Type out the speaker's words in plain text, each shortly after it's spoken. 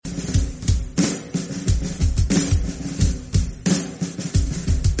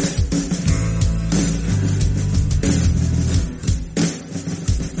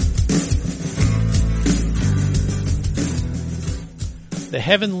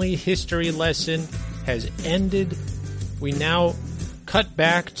heavenly history lesson has ended. We now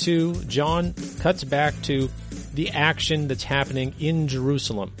John cuts back to the action that's happening in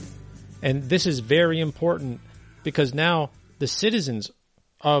Jerusalem. And this is very important because now the citizens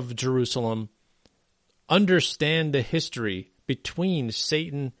of Jerusalem understand the history between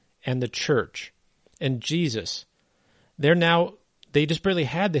Satan and the church and Jesus. They just barely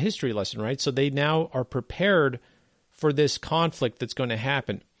had the history lesson, right? So they now are prepared for this conflict that's going to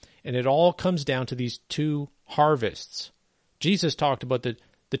happen. And it all comes down to these two harvests. Jesus talked about the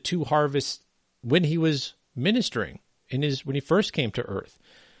two harvests when he was ministering when he first came to earth.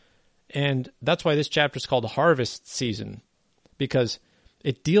 And that's why this chapter is called Harvest Season, because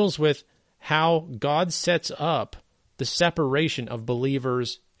it deals with how God sets up the separation of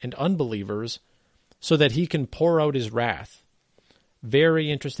believers and unbelievers so that he can pour out his wrath.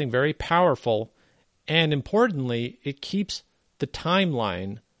 Very interesting, very powerful, and importantly, it keeps the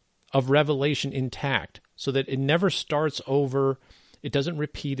timeline of Revelation intact so that it never starts over. It doesn't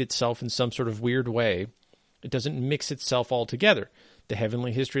repeat itself in some sort of weird way. It doesn't mix itself all together. The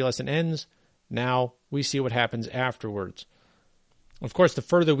heavenly history lesson ends. Now we see what happens afterwards. Of course, the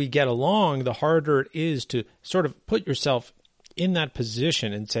further we get along, the harder it is to sort of put yourself in that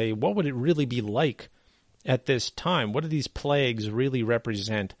position and say, what would it really be like at this time? What do these plagues really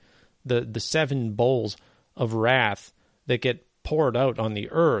represent? The 7 bowls of wrath that get poured out on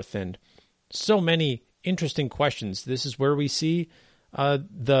the earth, and so many interesting questions. This is where we see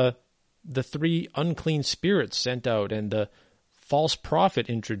the 3 unclean spirits sent out and the false prophet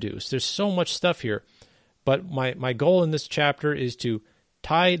introduced. There's so much stuff here. But my goal in this chapter is to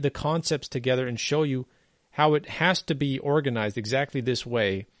tie the concepts together and show you how it has to be organized exactly this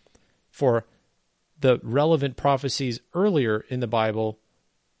way for the relevant prophecies earlier in the Bible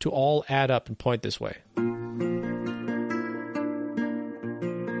to all add up and point this way.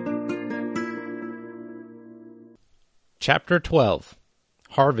 Chapter 12,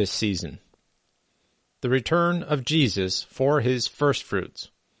 Harvest Season. The return of Jesus for his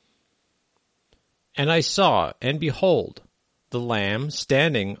firstfruits. And I saw, and behold, the Lamb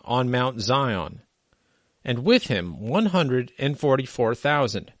standing on Mount Zion, and with him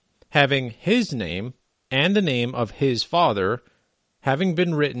 144,000, having his name and the name of his Father, having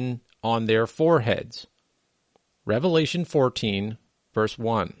been written on their foreheads. Revelation 14, verse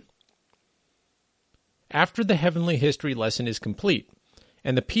 1. After the heavenly history lesson is complete,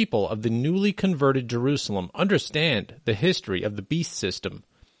 and the people of the newly converted Jerusalem understand the history of the beast system,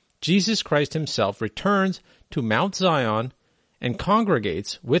 Jesus Christ himself returns to Mount Zion and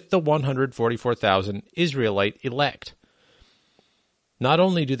congregates with the 144,000 Israelite elect. Not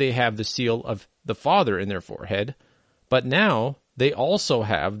only do they have the seal of the Father in their forehead, but now they also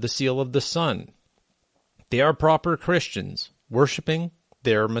have the seal of the Son. They are proper Christians, worshiping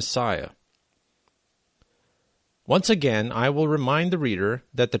their Messiah. Once again, I will remind the reader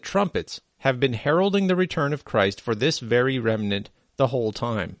that the trumpets have been heralding the return of Christ for this very remnant the whole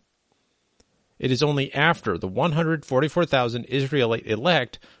time. It is only after the 144,000 Israelite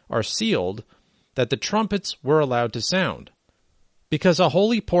elect are sealed that the trumpets were allowed to sound, because a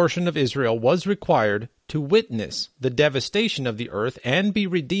holy portion of Israel was required to witness the devastation of the earth and be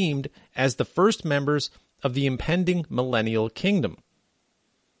redeemed as the first members of the impending millennial kingdom.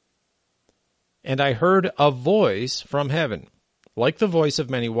 And I heard a voice from heaven, like the voice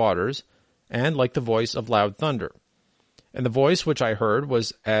of many waters, and like the voice of loud thunder. And the voice which I heard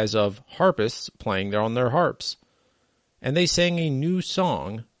was as of harpists playing on their harps. And they sang a new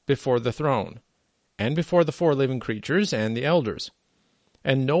song before the throne, and before the 4 living creatures and the elders.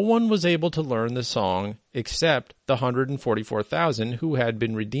 And no one was able to learn the song except the 144,000 who had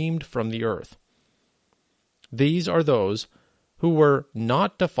been redeemed from the earth. These are those who were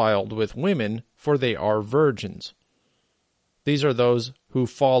not defiled with women, for they are virgins. These are those who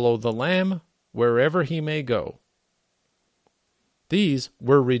follow the Lamb wherever he may go. These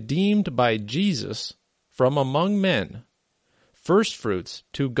were redeemed by Jesus from among men, firstfruits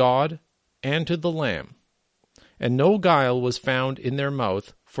to God and to the Lamb. And no guile was found in their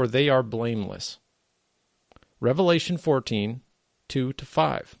mouth, for they are blameless. Revelation 14,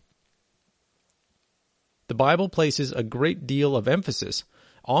 2-5. The Bible places a great deal of emphasis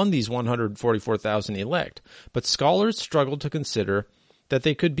on these 144,000 elect, but scholars struggle to consider that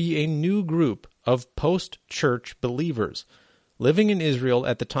they could be a new group of post-church believers living in Israel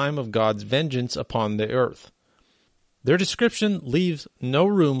at the time of God's vengeance upon the earth. Their description leaves no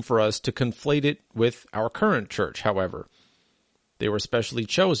room for us to conflate it with our current church, however. They were specially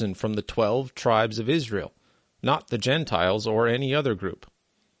chosen from the 12 tribes of Israel, not the Gentiles or any other group.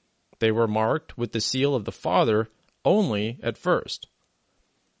 They were marked with the seal of the Father only at first.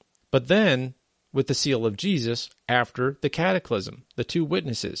 But then, with the seal of Jesus, after the cataclysm, the two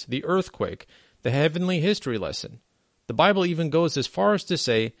witnesses, the earthquake, the heavenly history lesson, the Bible even goes as far as to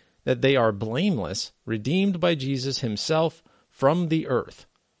say that they are blameless, redeemed by Jesus himself from the earth,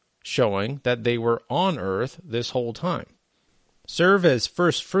 showing that they were on earth this whole time. Serve as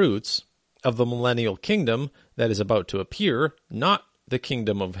first fruits of the millennial kingdom that is about to appear, not the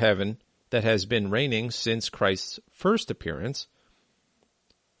kingdom of heaven that has been reigning since Christ's first appearance,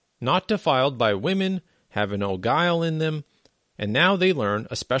 not defiled by women, have no guile in them, and now they learn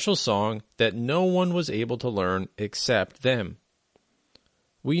a special song that no one was able to learn except them.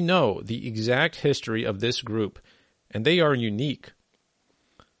 We know the exact history of this group, and they are unique.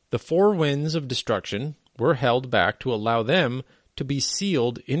 The four winds of destruction were held back to allow them to be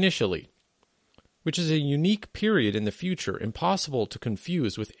sealed initially, which is a unique period in the future, impossible to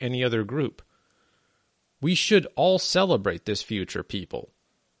confuse with any other group. We should all celebrate this future people,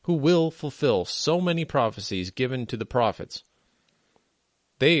 who will fulfill so many prophecies given to the prophets.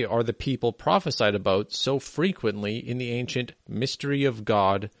 They are the people prophesied about so frequently in the ancient mystery of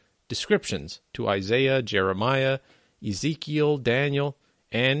God descriptions to Isaiah, Jeremiah, Ezekiel, Daniel,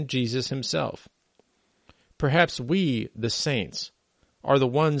 and Jesus himself. Perhaps we, the saints, are the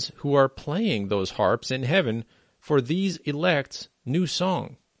ones who are playing those harps in heaven for these elect's new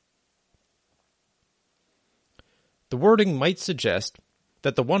song. The wording might suggest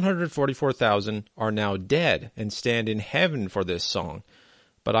that the 144,000 are now dead and stand in heaven for this song,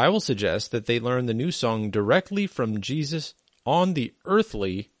 but I will suggest that they learn the new song directly from Jesus on the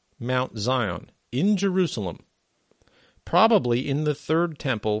earthly Mount Zion in Jerusalem, probably in the third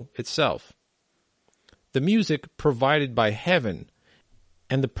temple itself. The music provided by heaven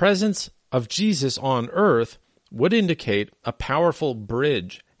and the presence of Jesus on earth would indicate a powerful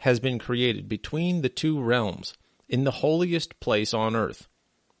bridge has been created between the two realms in the holiest place on earth.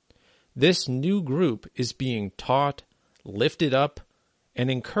 This new group is being taught, lifted up, and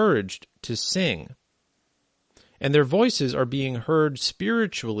encouraged to sing. And their voices are being heard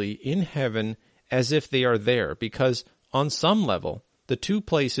spiritually in heaven as if they are there, because on some level, the two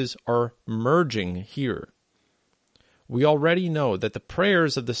places are merging here. We already know that the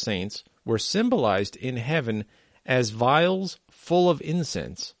prayers of the saints were symbolized in heaven as vials full of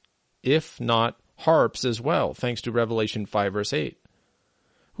incense, if not harps as well, thanks to Revelation 5 verse 8.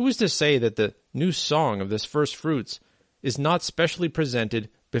 Who is to say that the new song of this first fruits is not specially presented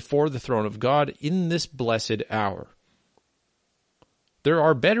before the throne of God in this blessed hour? There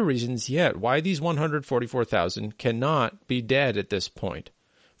are better reasons yet why these 144,000 cannot be dead at this point.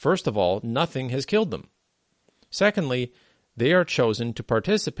 First of all, nothing has killed them. Secondly, they are chosen to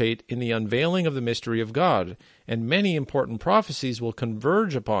participate in the unveiling of the mystery of God, and many important prophecies will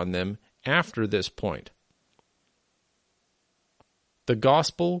converge upon them after this point. The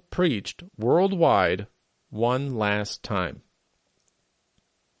gospel preached worldwide one last time.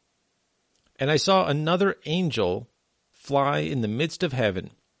 And I saw another angel fly in the midst of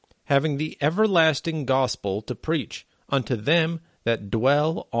heaven, having the everlasting gospel to preach unto them that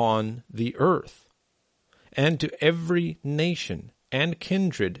dwell on the earth, and to every nation, and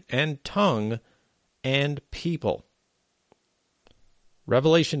kindred, and tongue, and people.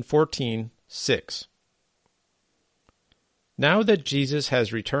 Revelation 14:6. Now that Jesus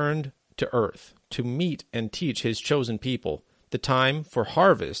has returned to earth to meet and teach his chosen people, the time for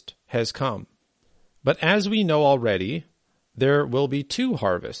harvest has come. But as we know already, there will be two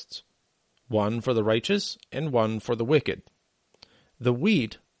harvests, one for the righteous and one for the wicked. The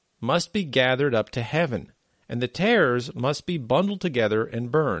wheat must be gathered up to heaven, and the tares must be bundled together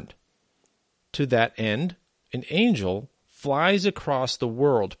and burned. To that end, an angel flies across the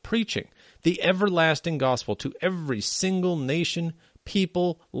world preaching the everlasting gospel to every single nation,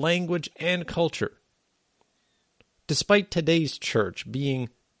 people, language, and culture. Despite today's church being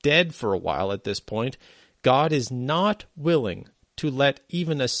dead for a while at this point, God is not willing to let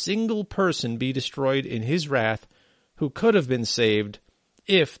even a single person be destroyed in his wrath who could have been saved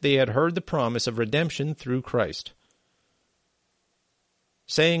if they had heard the promise of redemption through Christ.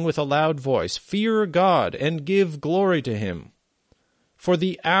 Saying with a loud voice, "Fear God and give glory to him, for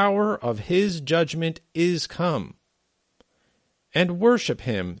the hour of his judgment is come. And worship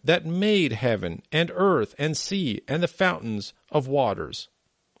him that made heaven and earth and sea and the fountains of waters."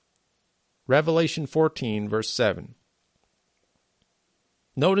 Revelation 14, verse 7.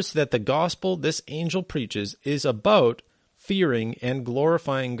 Notice that the gospel this angel preaches is about fearing and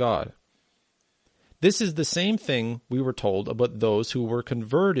glorifying God. This is the same thing we were told about those who were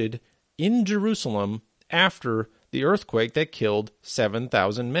converted in Jerusalem after the earthquake that killed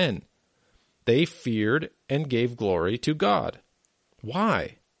 7,000 men. They feared and gave glory to God.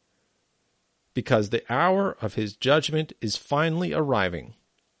 Why? because the hour of his judgment is finally arriving.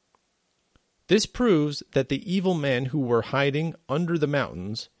 This proves that the evil men who were hiding under the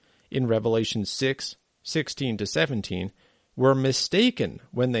mountains in Revelation 6:16-17 were mistaken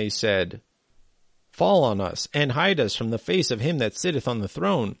when they said, "Fall on us, and hide us from the face of him that sitteth on the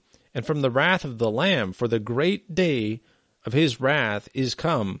throne, and from the wrath of the Lamb, for the great day of his wrath is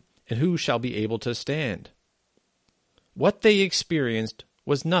come, and who shall be able to stand?" What they experienced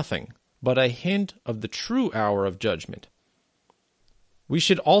was nothing but a hint of the true hour of judgment. We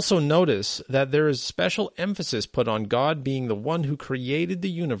should also notice that there is special emphasis put on God being the one who created the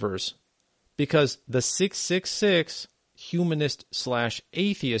universe, because the 666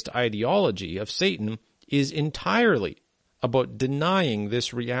 humanist/atheist ideology of Satan is entirely about denying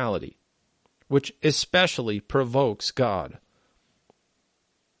this reality, which especially provokes God.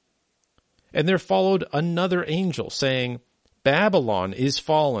 And there followed another angel saying, "Babylon is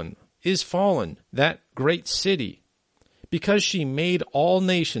fallen, that great city, because she made all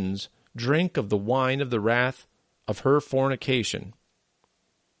nations drink of the wine of the wrath of her fornication."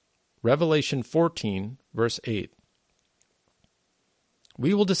 Revelation 14, verse 8.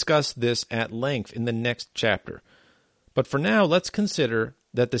 We will discuss this at length in the next chapter, but for now let's consider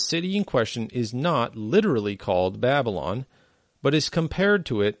that the city in question is not literally called Babylon, but is compared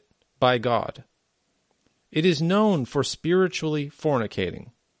to it by God. It is known for spiritually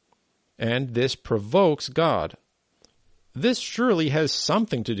fornicating, and this provokes God. This surely has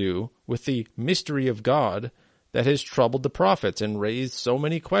something to do with the mystery of God that has troubled the prophets and raised so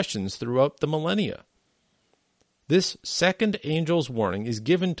many questions throughout the millennia. This second angel's warning is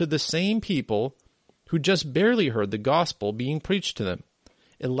given to the same people who just barely heard the gospel being preached to them,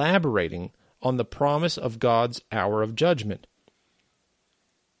 elaborating on the promise of God's hour of judgment.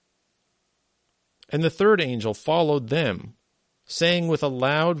 And the third angel followed them, saying with a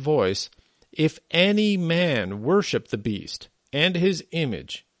loud voice, "If any man worship the beast and his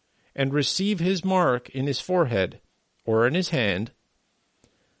image, and receive his mark in his forehead or in his hand,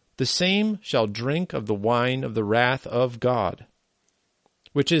 the same shall drink of the wine of the wrath of God,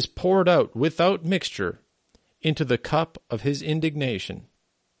 which is poured out without mixture into the cup of his indignation.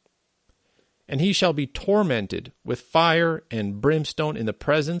 And he shall be tormented with fire and brimstone in the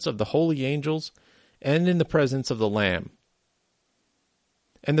presence of the holy angels and in the presence of the Lamb.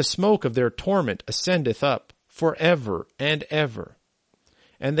 And the smoke of their torment ascendeth up forever and ever.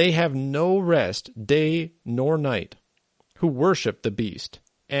 And they have no rest day nor night, who worship the beast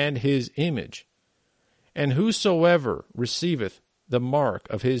and his image, and whosoever receiveth the mark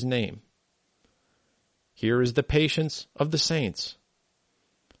of his name. Here is the patience of the saints.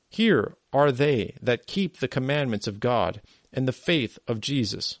 Here are they that keep the commandments of God and the faith of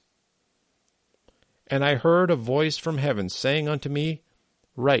Jesus. And I heard a voice from heaven saying unto me,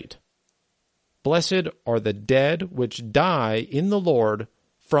 Write, Blessed are the dead which die in the Lord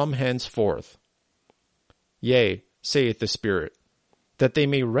from henceforth. Yea, saith the Spirit, that they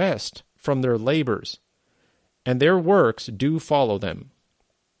may rest from their labors, and their works do follow them.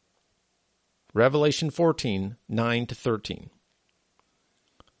 Revelation 14, 9-13.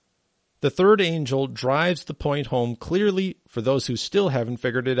 The third angel drives the point home clearly for those who still haven't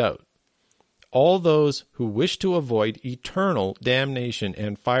figured it out. All those who wish to avoid eternal damnation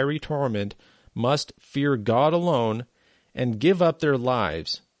and fiery torment must fear God alone and give up their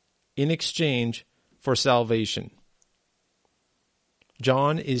lives in exchange for salvation.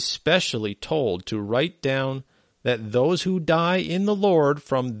 John is specially told to write down that those who die in the Lord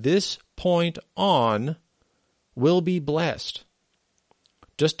from this point on will be blessed,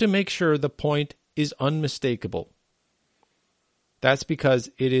 just to make sure the point is unmistakable. That's because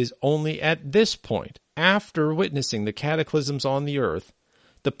it is only at this point, after witnessing the cataclysms on the earth,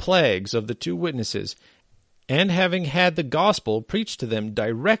 the plagues of the two witnesses, and having had the gospel preached to them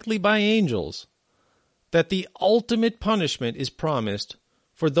directly by angels, that the ultimate punishment is promised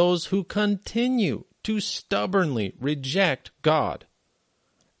for those who continue to stubbornly reject God.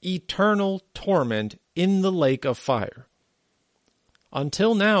 Eternal torment in the lake of fire.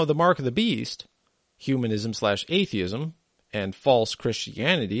 Until now, the mark of the beast, humanism/atheism, and false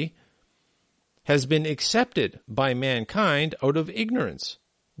Christianity, has been accepted by mankind out of ignorance,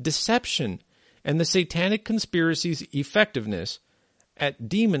 deception, and the satanic conspiracy's effectiveness at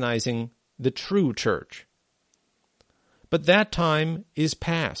demonizing the true church. But that time is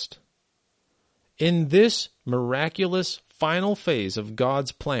past. In this miraculous final phase of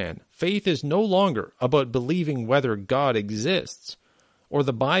God's plan, faith is no longer about believing whether God exists or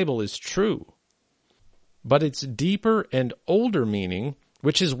the Bible is true, but its deeper and older meaning,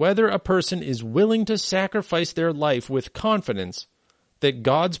 which is whether a person is willing to sacrifice their life with confidence that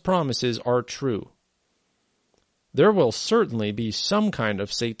God's promises are true. There will certainly be some kind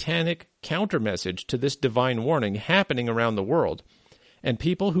of satanic countermessage to this divine warning happening around the world, and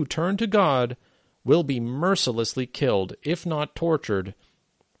people who turn to God will be mercilessly killed, if not tortured,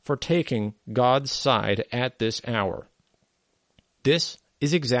 for taking God's side at this hour. This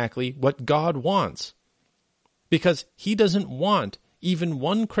is exactly what God wants, because He doesn't want even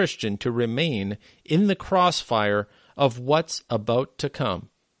one Christian to remain in the crossfire of what's about to come.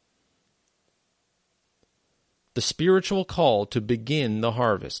 The spiritual call to begin the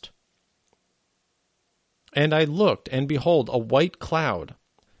harvest. And I looked, and behold, a white cloud,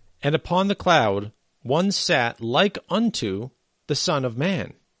 and upon the cloud one sat like unto the Son of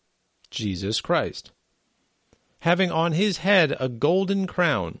Man, Jesus Christ, having on his head a golden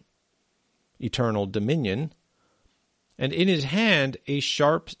crown, eternal dominion, and in his hand a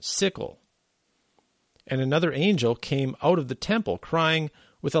sharp sickle. And another angel came out of the temple, crying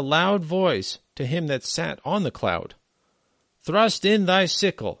with a loud voice to him that sat on the cloud, Thrust in thy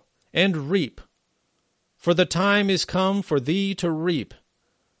sickle, and reap, for the time is come for thee to reap,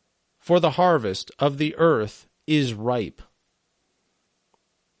 for the harvest of the earth is ripe.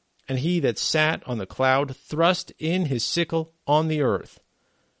 And he that sat on the cloud thrust in his sickle on the earth,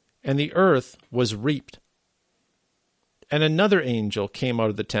 and the earth was reaped. And another angel came out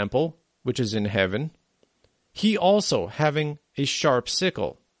of the temple, which is in heaven, he also having a sharp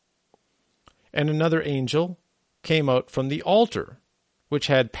sickle. And another angel came out from the altar, which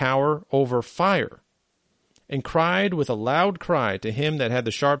had power over fire, and cried with a loud cry to him that had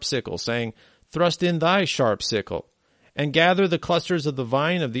the sharp sickle, saying, Thrust in thy sharp sickle, and gather the clusters of the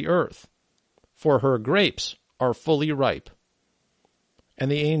vine of the earth, for her grapes are fully ripe.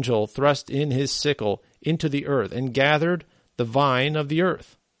 And the angel thrust in his sickle into the earth, and gathered the vine of the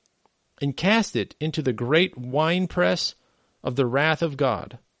earth, and cast it into the great winepress of the wrath of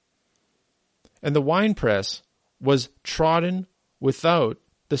God. And the winepress was trodden without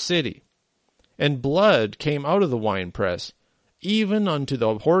the city, and blood came out of the winepress, even unto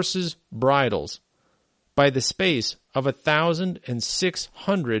the horses' bridles, by the space of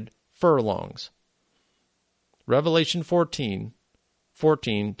 1,600 furlongs. Revelation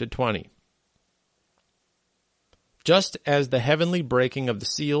 14:14-20. Just as the heavenly breaking of the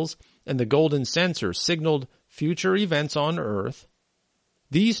seals and the golden censer signaled future events on earth,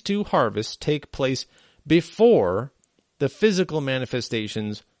 these two harvests take place before the physical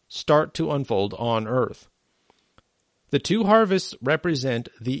manifestations start to unfold on earth. The two harvests represent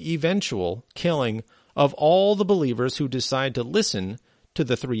the eventual killing of all the believers who decide to listen to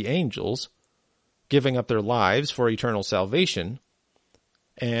the three angels, giving up their lives for eternal salvation,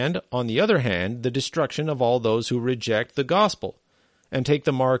 and, on the other hand, the destruction of all those who reject the gospel and take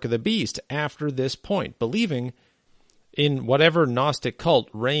the mark of the beast after this point, believing in whatever Gnostic cult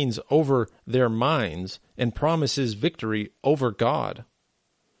reigns over their minds and promises victory over God.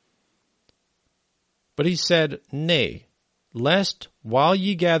 But he said, Nay, lest, while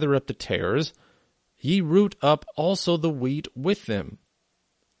ye gather up the tares, ye root up also the wheat with them.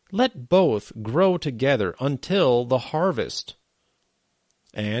 Let both grow together until the harvest.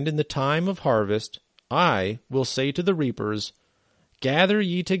 And in the time of harvest, I will say to the reapers, Gather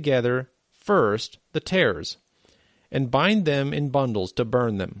ye together first the tares, and bind them in bundles to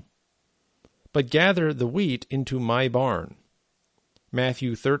burn them. But gather the wheat into my barn.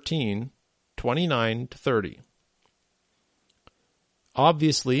 Matthew 13:29-30.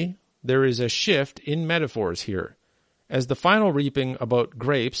 Obviously, there is a shift in metaphors here, as the final reaping about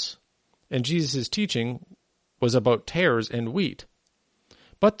grapes and Jesus' teaching was about tares and wheat.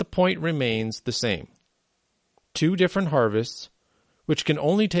 But the point remains the same. Two different harvests, which can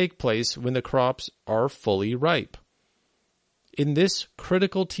only take place when the crops are fully ripe. In this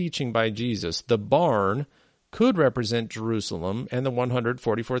critical teaching by Jesus, the barn could represent Jerusalem and the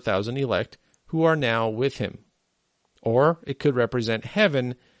 144,000 elect who are now with him. Or it could represent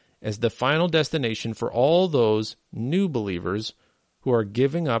heaven as the final destination for all those new believers who are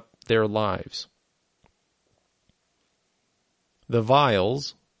giving up their lives. The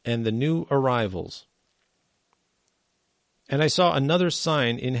vials and the new arrivals. And I saw another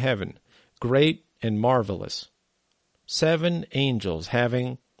sign in heaven, great and marvelous, 7 angels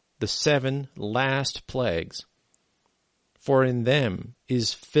having the 7 last plagues, for in them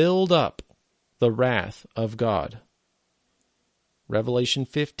is filled up the wrath of God. Revelation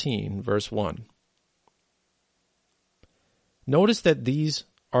 15, verse 1. Notice that these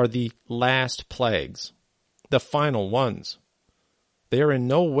are the last plagues, the final ones. They are in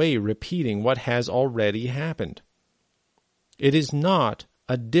no way repeating what has already happened. It is not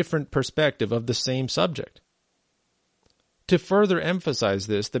a different perspective of the same subject. To further emphasize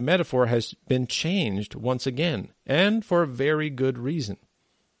this, the metaphor has been changed once again, and for a very good reason.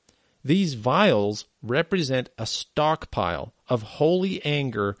 These vials represent a stockpile of holy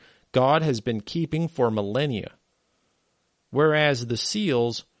anger God has been keeping for millennia, whereas the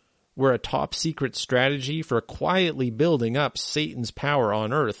seals were a top-secret strategy for quietly building up Satan's power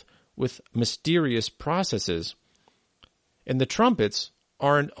on earth with mysterious processes. And the trumpets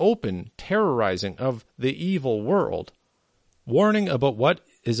are an open terrorizing of the evil world, warning about what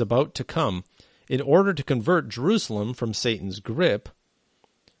is about to come in order to convert Jerusalem from Satan's grip.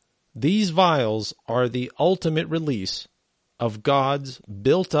 These vials are the ultimate release of God's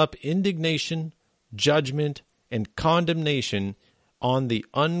built-up indignation, judgment, and condemnation on the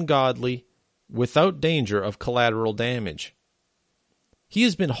ungodly without danger of collateral damage. He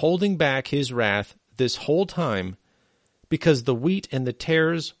has been holding back his wrath this whole time because the wheat and the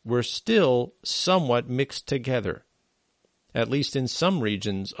tares were still somewhat mixed together, at least in some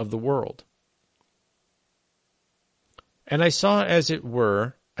regions of the world. And I saw, as it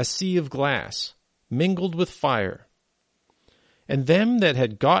were, a sea of glass, mingled with fire. And them that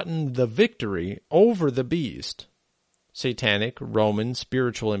had gotten the victory over the beast, satanic, Roman,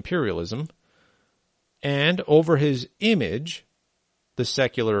 spiritual imperialism, and over his image, the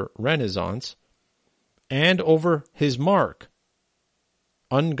secular Renaissance, and over his mark,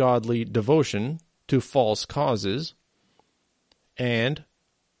 ungodly devotion to false causes, and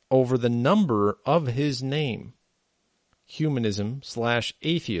over the number of his name,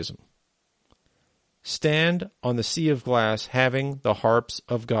 humanism/atheism, stand on the sea of glass having the harps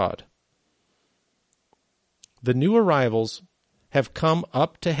of God. The new arrivals have come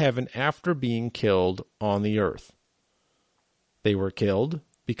up to heaven after being killed on the earth. They were killed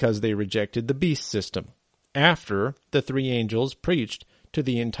because they rejected the beast system, after the three angels preached to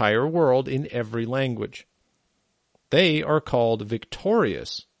the entire world in every language. They are called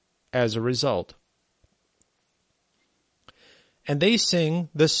victorious as a result. And they sing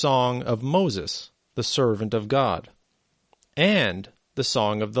the song of Moses, the servant of God, and the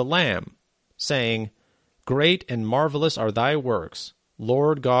song of the Lamb, saying, "Great and marvelous are thy works,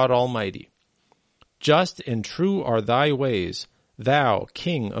 Lord God Almighty. Just and true are thy ways, thou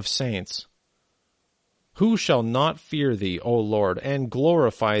King of saints. Who shall not fear thee, O Lord, and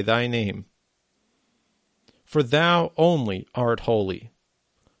glorify thy name? For thou only art holy.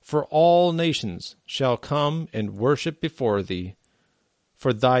 For all nations shall come and worship before thee,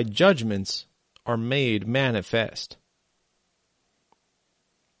 for thy judgments are made manifest."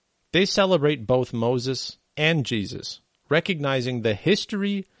 They celebrate both Moses and Jesus, recognizing the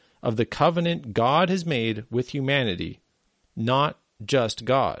history of the covenant God has made with humanity, not just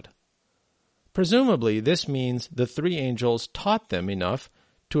God. Presumably, this means the three angels taught them enough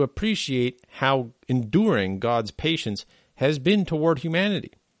to appreciate how enduring God's patience has been toward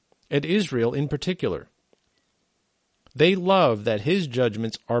humanity, and Israel in particular. They love that his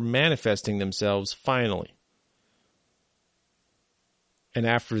judgments are manifesting themselves finally. And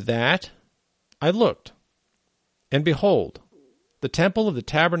after that, I looked, and behold, the temple of the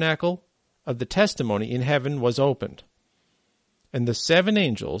tabernacle of the testimony in heaven was opened. And the seven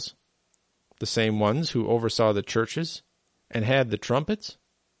angels, the same ones who oversaw the churches and had the trumpets,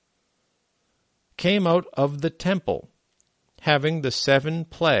 came out of the temple, having the 7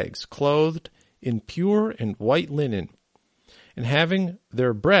 plagues, clothed in pure and white linen, and having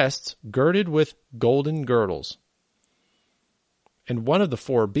their breasts girded with golden girdles. And one of the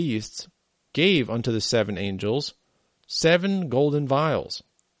 4 beasts gave unto the 7 angels 7 golden vials,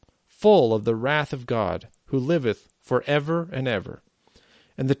 full of the wrath of God, who liveth for ever and ever.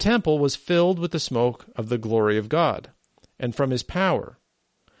 And the temple was filled with the smoke of the glory of God, and from his power.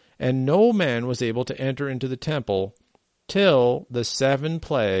 And no man was able to enter into the temple till the 7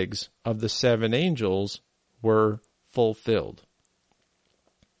 plagues of the 7 angels were fulfilled.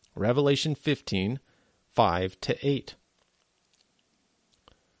 Revelation 15, 5-8.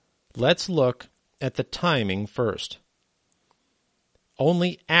 Let's look at the timing first.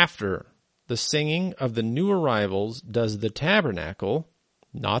 Only after the singing of the new arrivals does the tabernacle,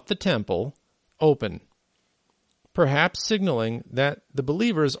 not the temple, open, perhaps signaling that the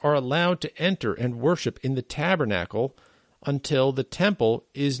believers are allowed to enter and worship in the tabernacle until the temple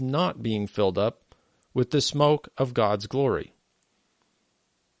is not being filled up with the smoke of God's glory.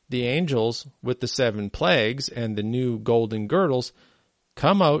 The angels with the 7 plagues and the new golden girdles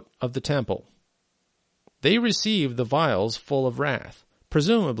come out of the temple. They receive the vials full of wrath.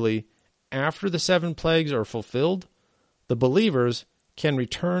 Presumably, after the 7 plagues are fulfilled, the believers can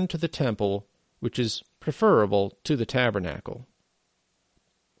return to the temple, which is preferable to the tabernacle.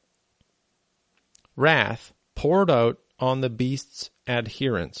 Wrath poured out on the beast's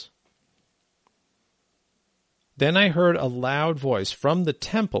adherents. Then I heard a loud voice from the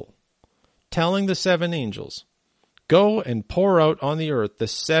temple telling the 7 angels, "Go and pour out on the earth the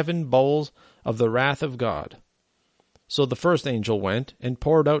 7 bowls of the wrath of God." So the first angel went and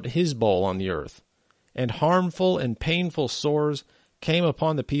poured out his bowl on the earth, and harmful and painful sores came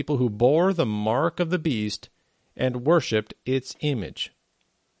upon the people who bore the mark of the beast and worshipped its image.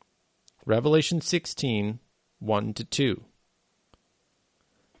 Revelation 16, 1-2.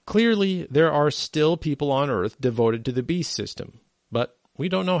 Clearly, there are still people on earth devoted to the beast system, but we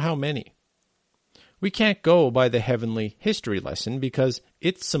don't know how many. We can't go by the heavenly history lesson because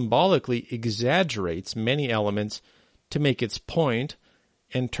it symbolically exaggerates many elements to make its point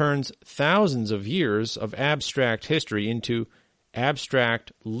and turns thousands of years of abstract history into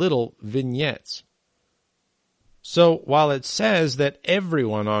abstract little vignettes. So while it says that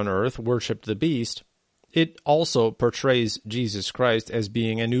everyone on earth worshipped the beast, it also portrays Jesus Christ as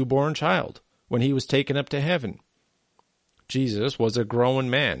being a newborn child when he was taken up to heaven. Jesus was a grown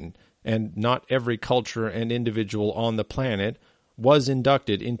man, and not every culture and individual on the planet was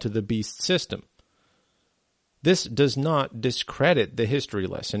inducted into the beast system. This does not discredit the history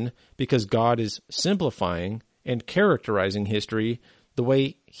lesson because God is simplifying and characterizing history the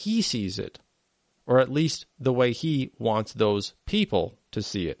way he sees it, or at least the way he wants those people to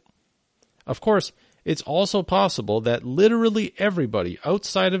see it. Of course, it's also possible that literally everybody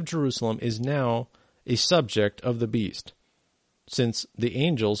outside of Jerusalem is now a subject of the beast, since the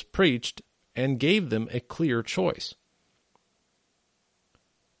angels preached and gave them a clear choice.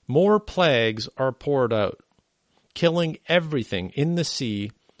 More plagues are poured out, killing everything in the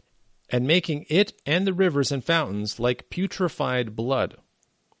sea and making it and the rivers and fountains like putrefied blood.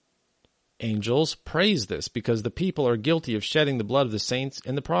 Angels praise this because the people are guilty of shedding the blood of the saints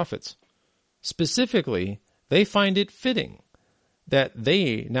and the prophets. Specifically, they find it fitting that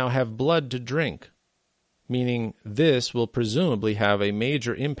they now have blood to drink, meaning this will presumably have a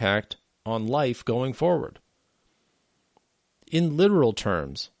major impact on life going forward. In literal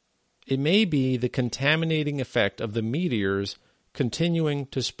terms, it may be the contaminating effect of the meteors continuing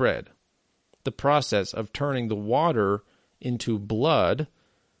to spread. The process of turning the water into blood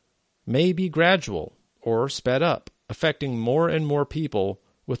may be gradual or sped up, affecting more and more people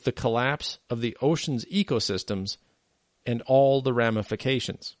with the collapse of the ocean's ecosystems and all the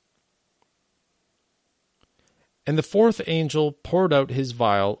ramifications. And the 4th angel poured out his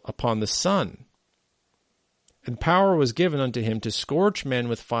vial upon the sun, and power was given unto him to scorch men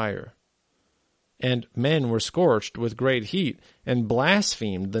with fire. And men were scorched with great heat, and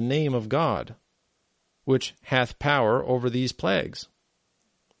blasphemed the name of God, which hath power over these plagues.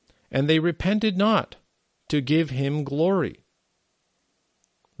 And they repented not to give him glory.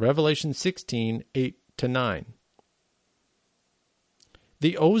 Revelation 16, 8-9.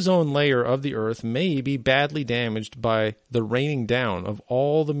 The ozone layer of the earth may be badly damaged by the raining down of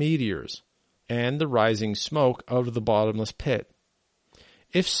all the meteors and the rising smoke out of the bottomless pit.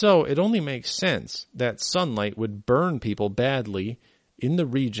 If so, it only makes sense that sunlight would burn people badly in the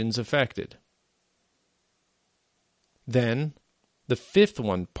regions affected. Then the 5th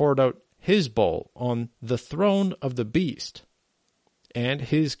one poured out his bowl on the throne of the beast, and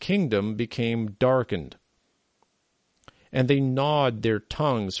his kingdom became darkened. And they gnawed their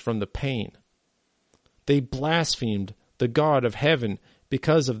tongues from the pain. They blasphemed the God of heaven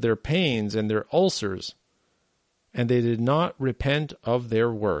because of their pains and their ulcers, and they did not repent of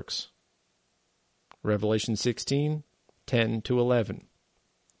their works. Revelation 16, 10-11.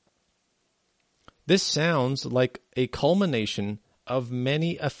 This sounds like a culmination of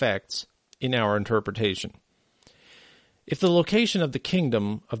many effects in our interpretation. If the location of the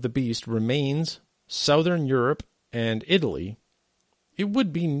kingdom of the beast remains southern Europe and Italy, it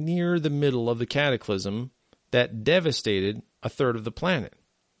would be near the middle of the cataclysm that devastated a third of the planet.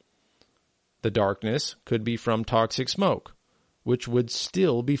 The darkness could be from toxic smoke, which would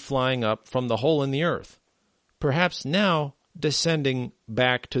still be flying up from the hole in the earth, perhaps now descending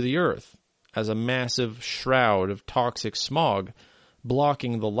back to the earth as a massive shroud of toxic smog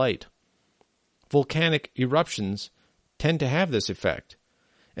blocking the light. Volcanic eruptions tend to have this effect,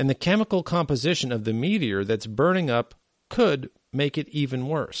 and the chemical composition of the meteor that's burning up could make it even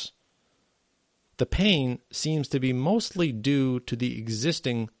worse. The pain seems to be mostly due to the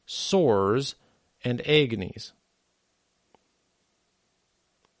existing sores and agonies.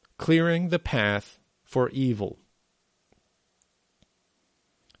 Clearing the path for evil.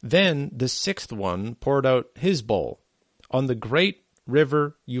 Then the 6th one poured out his bowl on the great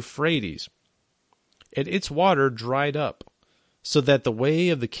river Euphrates, and its water dried up, so that the way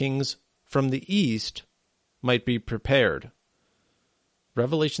of the kings from the east might be prepared.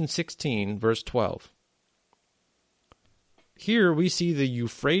 Revelation 16, verse 12. Here we see the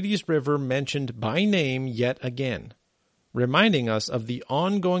Euphrates River mentioned by name yet again, reminding us of the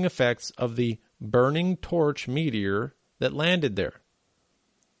ongoing effects of the burning torch meteor that landed there.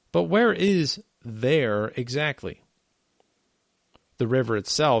 But where is there exactly? The river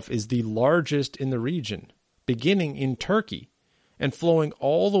itself is the largest in the region, beginning in Turkey and flowing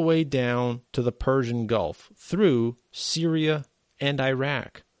all the way down to the Persian Gulf through Syria and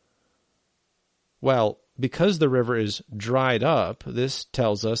Iraq. Well, because the river is dried up, this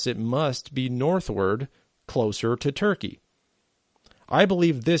tells us it must be northward, closer to Turkey. I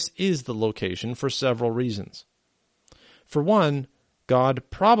believe this is the location for several reasons. For one, God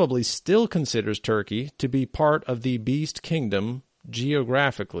probably still considers Turkey to be part of the beast kingdom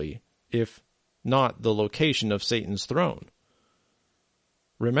geographically, if not the location of Satan's throne.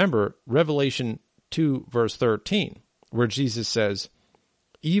 Remember Revelation 2, verse 13, where Jesus says,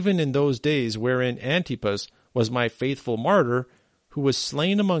 "Even in those days wherein Antipas was my faithful martyr, who was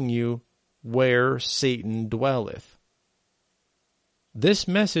slain among you, where Satan dwelleth." This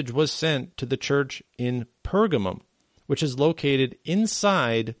message was sent to the church in Pergamum, which is located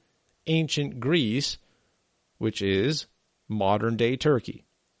inside ancient Greece, which is modern-day Turkey.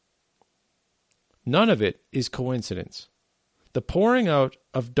 None of it is coincidence. The pouring out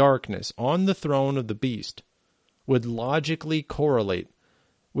of darkness on the throne of the beast would logically correlate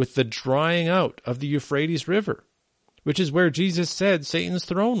with the drying out of the Euphrates River, which is where Jesus said Satan's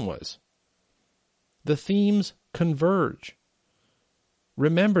throne was. The themes converge.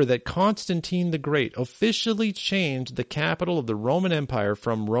 Remember that Constantine the Great officially changed the capital of the Roman Empire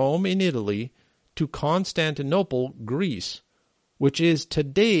from Rome in Italy to Constantinople, Greece, which is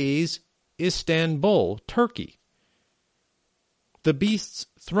today's Istanbul, Turkey. The beast's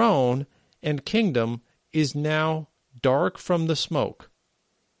throne and kingdom is now dark from the smoke.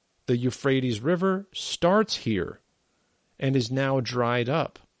 The Euphrates River starts here and is now dried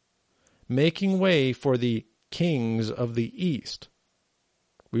up, making way for the kings of the east.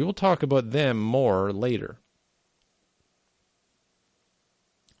 We will talk about them more later.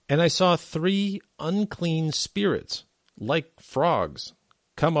 And I saw 3 unclean spirits, like frogs,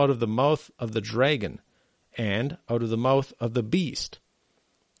 come out of the mouth of the dragon, and out of the mouth of the beast,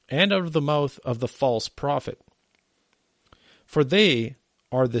 and out of the mouth of the false prophet. For they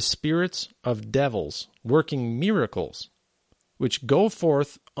are the spirits of devils, working miracles, which go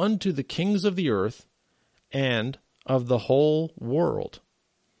forth unto the kings of the earth and of the whole world,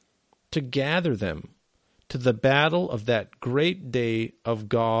 to gather them to the battle of that great day of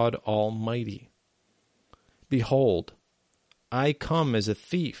God Almighty. Behold, I come as a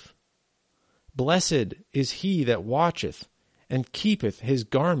thief. Blessed is he that watcheth, and keepeth his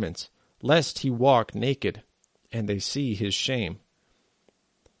garments, lest he walk naked, and they see his shame.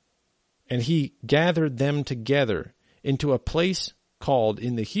 And he gathered them together into a place called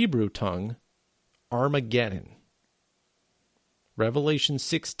in the Hebrew tongue Armageddon. Revelation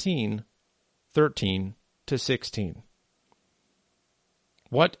 16, 13 to 16.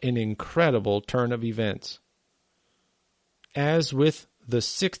 What an incredible turn of events. As with the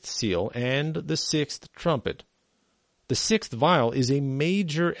 6th seal and the 6th trumpet, the 6th vial is a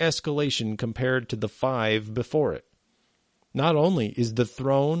major escalation compared to the 5 before it. Not only is the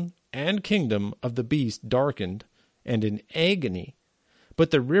throne and kingdom of the beast darkened and in agony,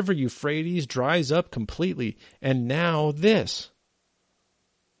 but the river Euphrates dries up completely, and now this.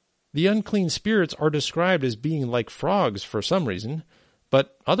 The unclean spirits are described as being like frogs for some reason,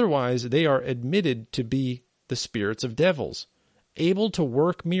 but otherwise they are admitted to be the spirits of devils, able to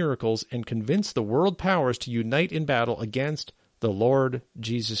work miracles and convince the world powers to unite in battle against the Lord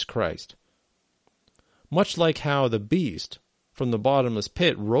Jesus Christ. Much like how the beast from the bottomless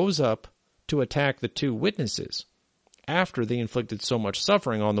pit rose up to attack the 2 witnesses after they inflicted so much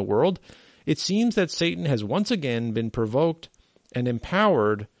suffering on the world, it seems that Satan has once again been provoked and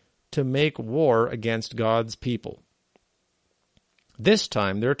empowered to make war against God's people. This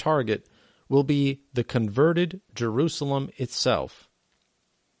time their target will be the converted Jerusalem itself.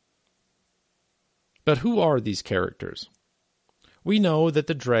 But who are these characters? We know that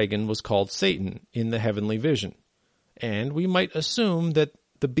the dragon was called Satan in the heavenly vision, and we might assume that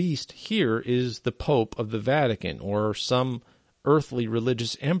the beast here is the Pope of the Vatican or some earthly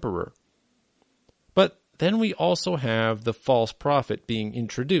religious emperor. But then we also have the false prophet being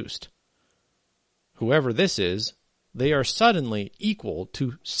introduced. Whoever this is, they are suddenly equal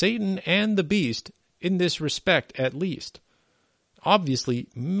to Satan and the beast in this respect at least. Obviously,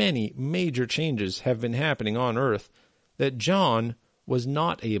 many major changes have been happening on earth that John was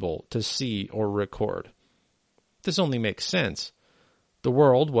not able to see or record. This only makes sense. The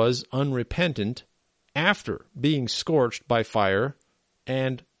world was unrepentant after being scorched by fire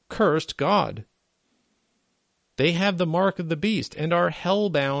and cursed God. They have the mark of the beast and are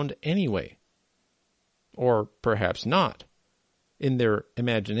hell-bound anyway. Or perhaps not, in their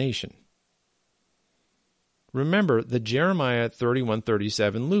imagination. Remember the Jeremiah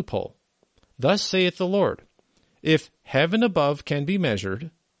 31:37 loophole. Thus saith the Lord, if heaven above can be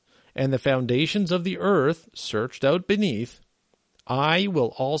measured, and the foundations of the earth searched out beneath, I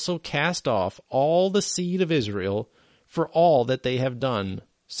will also cast off all the seed of Israel for all that they have done,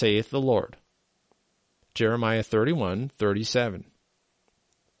 saith the Lord. Jeremiah 31:37.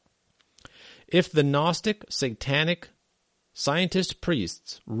 If the Gnostic, satanic, scientist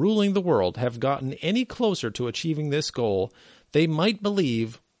priests ruling the world have gotten any closer to achieving this goal, they might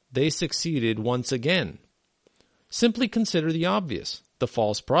believe they succeeded once again. Simply consider the obvious. The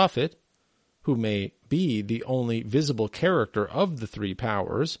false prophet, who may be the only visible character of the three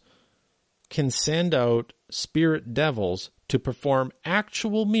powers, can send out spirit devils to perform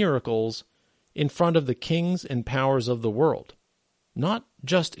actual miracles in front of the kings and powers of the world, not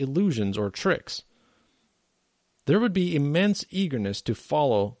just illusions or tricks. There would be immense eagerness to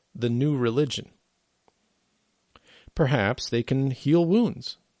follow the new religion. Perhaps they can heal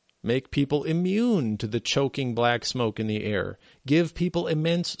wounds, make people immune to the choking black smoke in the air, give people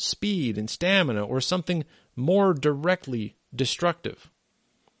immense speed and stamina, or something more directly destructive.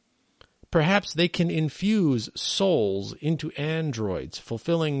 Perhaps they can infuse souls into androids,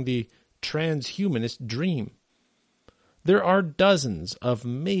 fulfilling the transhumanist dream. There are dozens of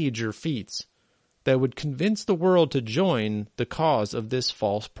major feats that would convince the world to join the cause of this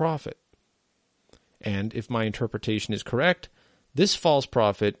false prophet. And if my interpretation is correct, this false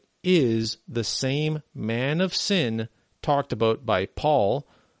prophet is the same man of sin talked about by Paul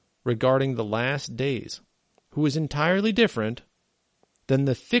regarding the last days, who is entirely different than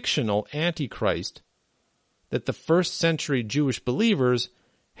the fictional Antichrist that the first century Jewish believers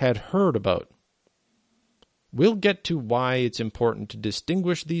had heard about. We'll get to why it's important to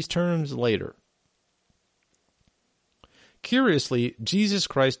distinguish these terms later. Curiously, Jesus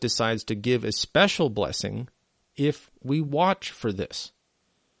Christ decides to give a special blessing if we watch for this.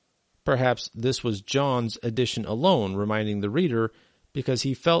 Perhaps this was John's addition alone, reminding the reader, because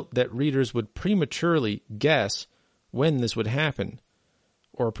he felt that readers would prematurely guess when this would happen.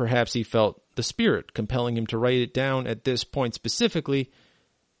 Or perhaps he felt the Spirit compelling him to write it down at this point specifically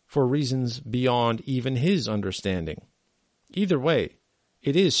for reasons beyond even his understanding. Either way,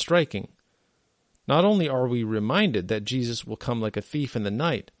 it is striking. Not only are we reminded that Jesus will come like a thief in the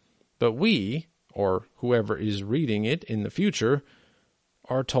night, but we, or whoever is reading it in the future,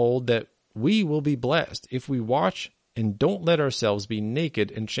 are told that we will be blessed if we watch and don't let ourselves be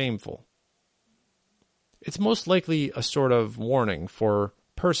naked and shameful. It's most likely a sort of warning for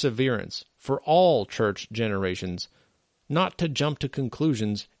perseverance for all church generations, not to jump to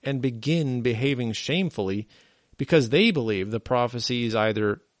conclusions and begin behaving shamefully because they believe the prophecy is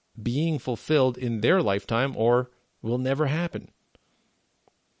either being fulfilled in their lifetime or will never happen.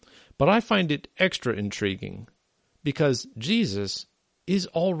 But I find it extra intriguing because Jesus is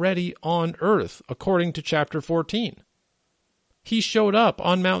already on earth, according to chapter 14. He showed up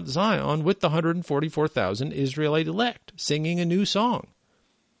on Mount Zion with the 144,000 Israelite elect, singing a new song.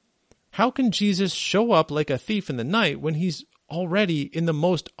 How can Jesus show up like a thief in the night when he's already in the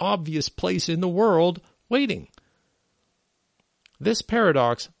most obvious place in the world, waiting? This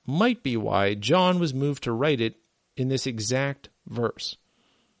paradox might be why John was moved to write it in this exact verse.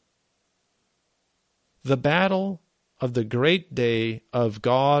 The battle of the great day of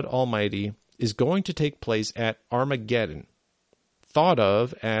God Almighty is going to take place at Armageddon, thought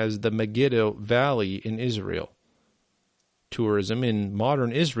of as the Megiddo Valley in Israel. Tourism in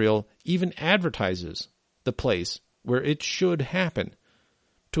modern Israel even advertises the place where it should happen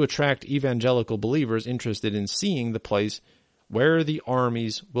to attract evangelical believers interested in seeing the place where the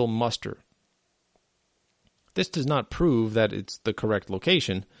armies will muster. This does not prove that it's the correct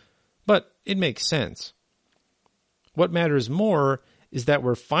location, but it makes sense. What matters more is that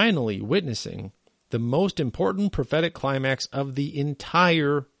we're finally witnessing the most important prophetic climax of the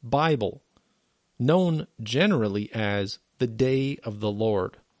entire Bible, known generally as the Day of the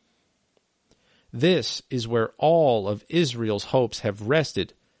Lord. This is where all of Israel's hopes have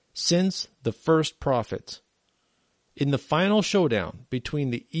rested since the first prophets. In the final showdown between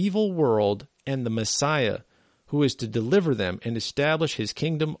the evil world and the Messiah, who is to deliver them and establish his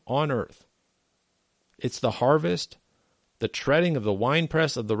kingdom on earth. It's the harvest, the treading of the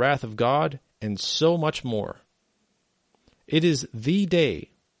winepress of the wrath of God, and so much more. It is the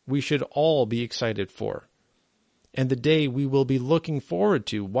day we should all be excited for. and the day we will be looking forward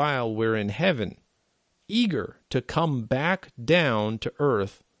to while we're in heaven, eager to come back down to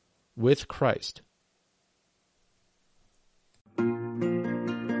earth with Christ.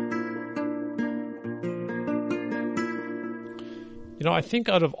 I think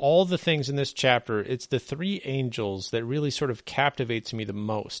out of all the things in this chapter, it's the three angels that really sort of captivates me the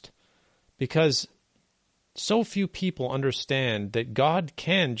most, because so few people understand that God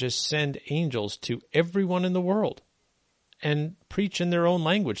can just send angels to everyone in the world and preach in their own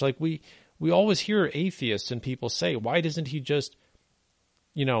language. Like we always hear atheists and people say, why doesn't he just,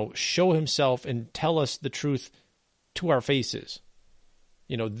 show himself and tell us the truth to our faces?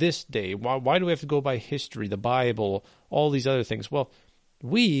 This day, why do we have to go by history, the Bible, all these other things? Well,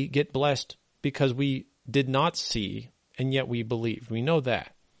 we get blessed because we did not see, and yet we believed. We know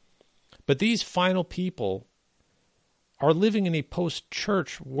that. But these final people are living in a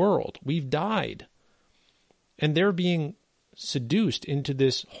post-church world. We've died. And they're being seduced into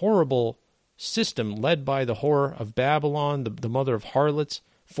this horrible system led by the whore of Babylon, the mother of harlots,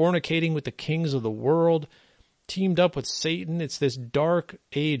 fornicating with the kings of the world, teamed up with Satan. It's this dark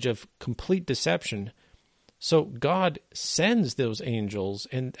age of complete deception. So God sends those angels,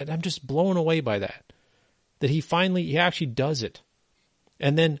 and I'm just blown away by that he actually does it.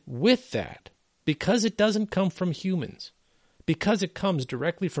 And then with that, because it doesn't come from humans, because it comes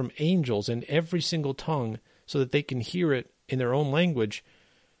directly from angels in every single tongue so that they can hear it in their own language,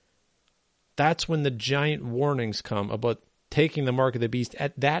 that's when the giant warnings come about taking the mark of the beast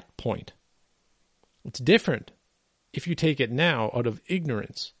at that point. It's different if you take it now out of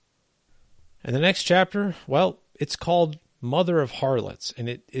ignorance. And the next chapter, well, it's called Mother of Harlots, and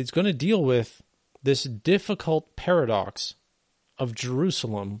it's going to deal with this difficult paradox of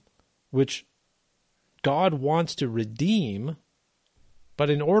Jerusalem, which God wants to redeem, but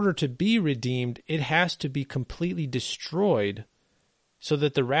in order to be redeemed, it has to be completely destroyed so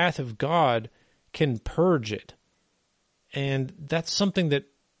that the wrath of God can purge it. And that's something that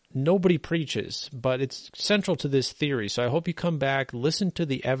nobody preaches, but it's central to this theory. So I hope you come back, listen to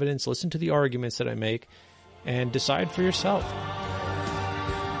the evidence, listen to the arguments that I make, and decide for yourself.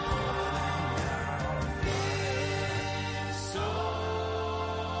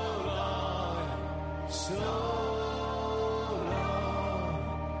 So